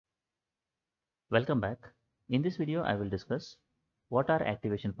Welcome back. In this video, I will discuss what are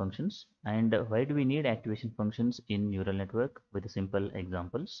activation functions and why do we need activation functions in neural network with simple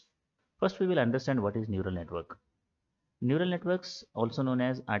examples. First, we will understand what is neural network. Neural networks, also known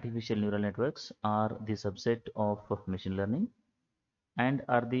as artificial neural networks, are the subset of machine learning and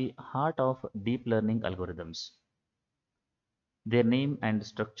are the heart of deep learning algorithms. Their name and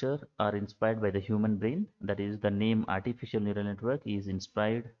structure are inspired by the human brain. That is, the name artificial neural network is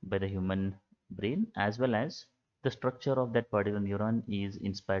inspired by the human brain, as well as the structure of that particular neuron is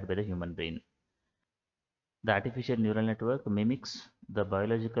inspired by the human brain. The artificial neural network mimics the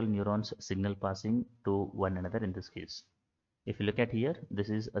biological neurons signal passing to one another in this case. If you look at here, this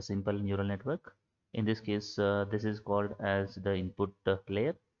is a simple neural network. In this case, this is called as the input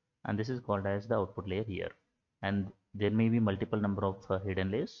layer and this is called as the output layer here. And there may be multiple number of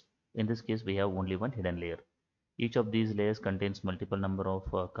hidden layers. In this case, we have only one hidden layer. Each of these layers contains multiple number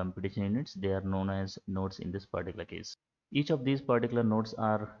of computation units. They are known as nodes in this particular case. Each of these particular nodes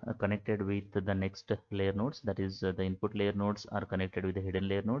are connected with the next layer nodes. That is, the input layer nodes are connected with the hidden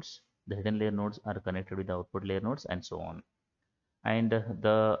layer nodes. The hidden layer nodes are connected with the output layer nodes and so on. And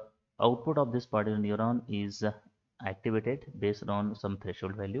the output of this particular neuron is activated based on some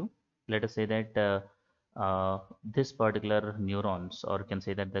threshold value. Let us say that this particular neurons, or you can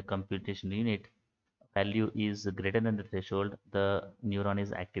say that the computation unit value is greater than the threshold, the neuron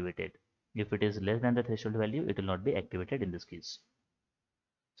is activated. If it is less than the threshold value, it will not be activated in this case.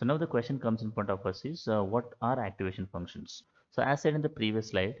 So now the question comes in front of us is what are activation functions? So as said in the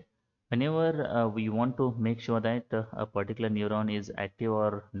previous slide, whenever we want to make sure that a particular neuron is active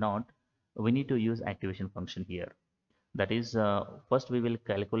or not, we need to use activation function here. That is, first we will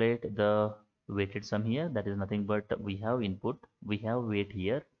calculate the weighted sum here. That is nothing but we have input, we have weight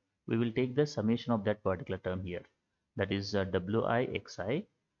here. We will take the summation of that particular term here. That is wi xi,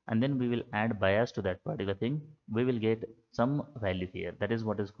 and then we will add bias to that particular thing. We will get some value here. That is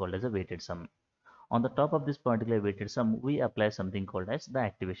what is called as a weighted sum. On the top of this particular weighted sum, we apply something called as the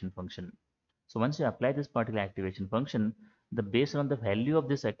activation function. So once you apply this particular activation function, based on the value of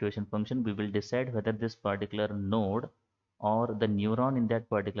this activation function, we will decide whether this particular node or the neuron in that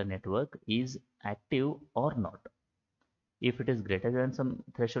particular network is active or not. If it is greater than some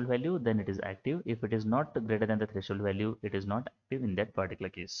threshold value, then it is active. If it is not greater than the threshold value, it is not active in that particular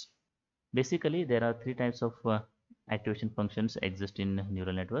case. Basically, there are three types of activation functions exist in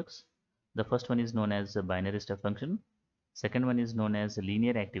neural networks. The first one is known as a binary step function. Second one is known as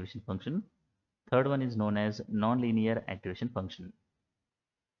linear activation function. Third one is known as non-linear activation function.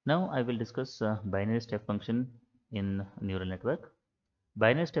 Now I will discuss binary step function in neural network.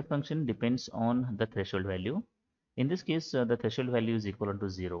 Binary step function depends on the threshold value. In this case, the threshold value is equivalent to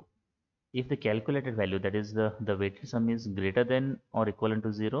 0. If the calculated value, that is the weighted sum, is greater than or equivalent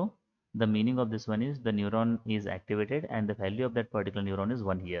to 0, the meaning of this one is the neuron is activated and the value of that particular neuron is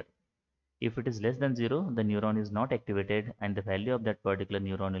 1 here. If it is less than 0, the neuron is not activated and the value of that particular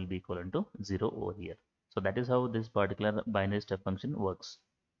neuron will be equivalent to 0 over here. So that is how this particular binary step function works.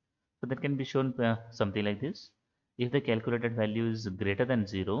 So that can be shown something like this. If the calculated value is greater than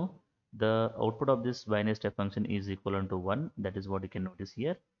 0, the output of this binary step function is equivalent to 1. That is what you can notice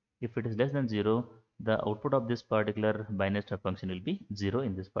here. If it is less than 0, the output of this particular binary step function will be 0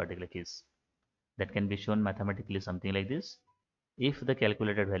 in this particular case. That can be shown mathematically something like this. If the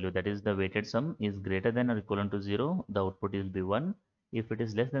calculated value, that is the weighted sum, is greater than or equivalent to 0, the output will be 1. If it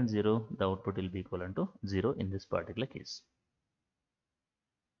is less than 0, the output will be equivalent to 0 in this particular case.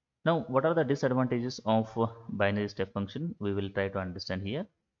 Now, what are the disadvantages of binary step function? We will try to understand here.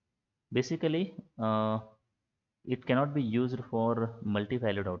 Basically, it cannot be used for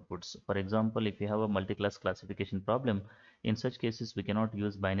multi-valued outputs. For example, if you have a multi-class classification problem, in such cases we cannot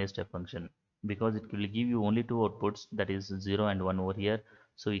use binary step function because it will give you only two outputs, that is 0 and 1 over here.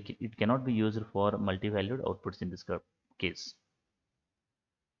 So it cannot be used for multi-valued outputs in this case.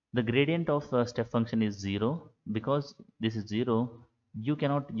 The gradient of step function is 0. Because this is 0, you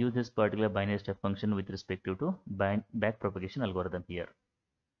cannot use this particular binary step function with respect to backpropagation algorithm here.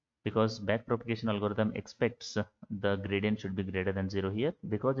 Because backpropagation algorithm expects the gradient should be greater than 0 here.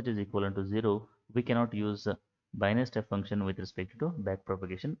 Because it is equivalent to 0, we cannot use binary step function with respect to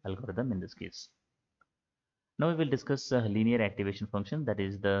backpropagation algorithm in this case. Now we will discuss linear activation function, that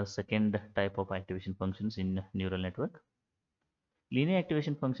is the second type of activation functions in neural network. Linear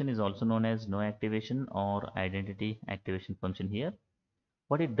activation function is also known as no activation or identity activation function here.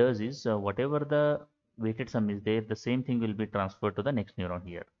 What it does is whatever the weighted sum is there, the same thing will be transferred to the next neuron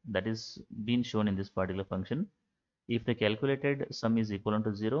here. That is been shown in this particular function. If the calculated sum is equivalent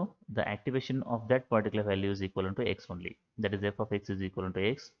to 0, the activation of that particular value is equivalent to x only. That is f of x is equivalent to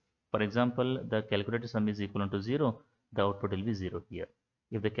x. For example, the calculated sum is equal to 0, the output will be 0 here.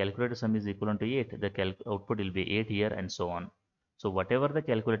 If the calculated sum is equal to 8, the output will be 8 here, and so on. So whatever the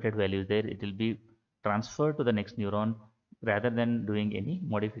calculated value is there, it will be transferred to the next neuron rather than doing any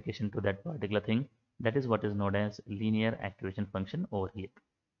modification to that particular thing. That is what is known as linear activation function over here.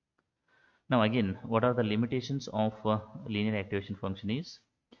 Now again, what are the limitations of linear activation function is,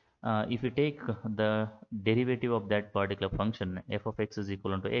 if you take the derivative of that particular function, f of x is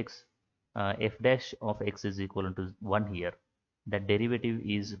equal to x, f dash of x is equal to 1 here. That derivative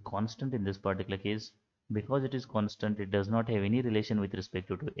is constant in this particular case. Because it is constant, it does not have any relation with respect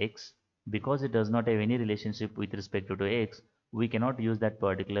to x. Because it does not have any relationship with respect to x, we cannot use that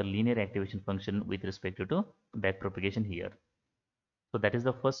particular linear activation function with respect to backpropagation here. So that is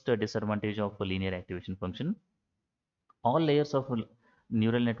the first disadvantage of a linear activation function. All layers of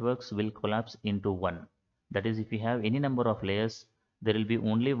neural networks will collapse into one. That is, if you have any number of layers, there will be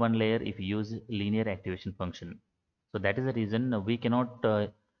only one layer if you use linear activation function. So that is the reason we cannot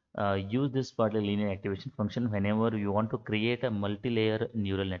use this particular linear activation function whenever you want to create a multi-layer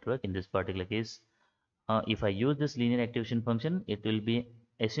neural network. In this particular case, if I use this linear activation function, it will be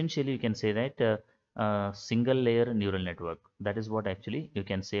essentially, you can say that single layer neural network. That is what actually you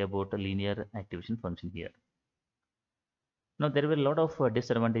can say about a linear activation function here. Now there were a lot of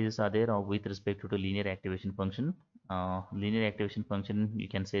disadvantages are there with respect to the linear activation function. Linear activation function, you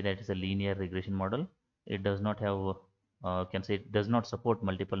can say that is a linear regression model. It does not have, can say it does not support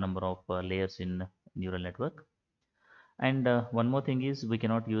multiple number of layers in neural network. And one more thing is, we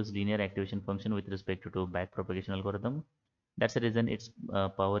cannot use linear activation function with respect to backpropagation algorithm. That's the reason its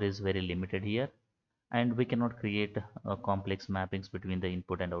power is very limited here, and we cannot create complex mappings between the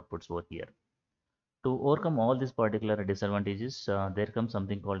input and outputs over here. To overcome all these particular disadvantages, there comes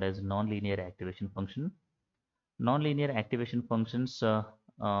something called as nonlinear activation function. Nonlinear activation functions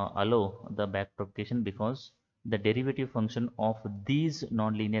allow the backpropagation because the derivative function of these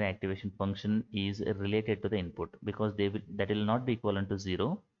nonlinear activation function is related to the input, because that will not be equivalent to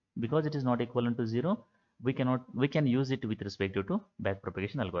 0. Because it is not equivalent to 0, we can use it with respect to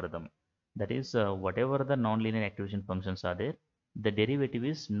backpropagation algorithm. That is, whatever the nonlinear activation functions are there, the derivative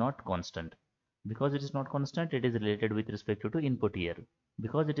is not constant. Because it is not constant, it is related with respect to input here.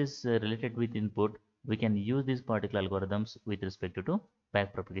 Because it is related with input, we can use these particular algorithms with respect to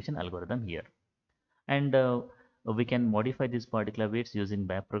backpropagation algorithm here. And we can modify these particular weights using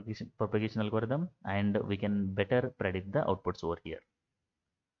backpropagation algorithm, and we can better predict the outputs over here.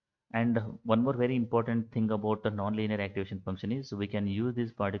 And one more very important thing about the nonlinear activation function is, we can use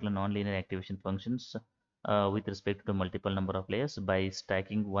these particular nonlinear activation functions with respect to multiple number of layers by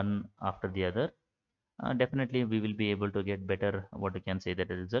stacking one after the other. Definitely we will be able to get better, what we can say, that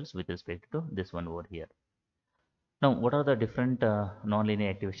results with respect to this one over here. Now, what are the different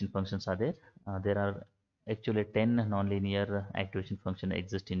nonlinear activation functions are there? There are actually 10 nonlinear activation function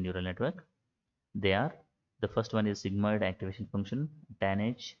exist in neural network. They are, the first one is sigmoid activation function,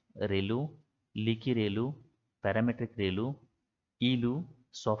 tanh, ReLU, leaky ReLU, parametric ReLU, ELU,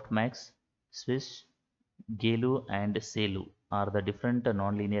 softmax, Swiss, GALU, and SELU are the different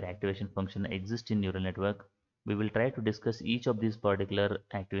nonlinear activation function exist in neural network. We will try to discuss each of these particular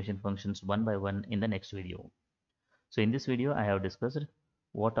activation functions one by one in the next video. So in this video, I have discussed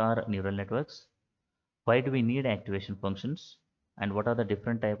what are neural networks, why do we need activation functions, and what are the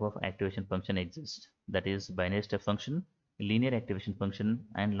different type of activation function exist. That is binary step function, linear activation function,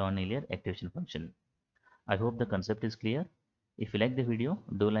 and nonlinear activation function. I hope the concept is clear. If you like the video,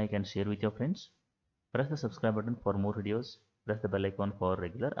 do like and share with your friends. Press the subscribe button for more videos. Press the bell icon for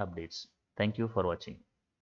regular updates. Thank you for watching.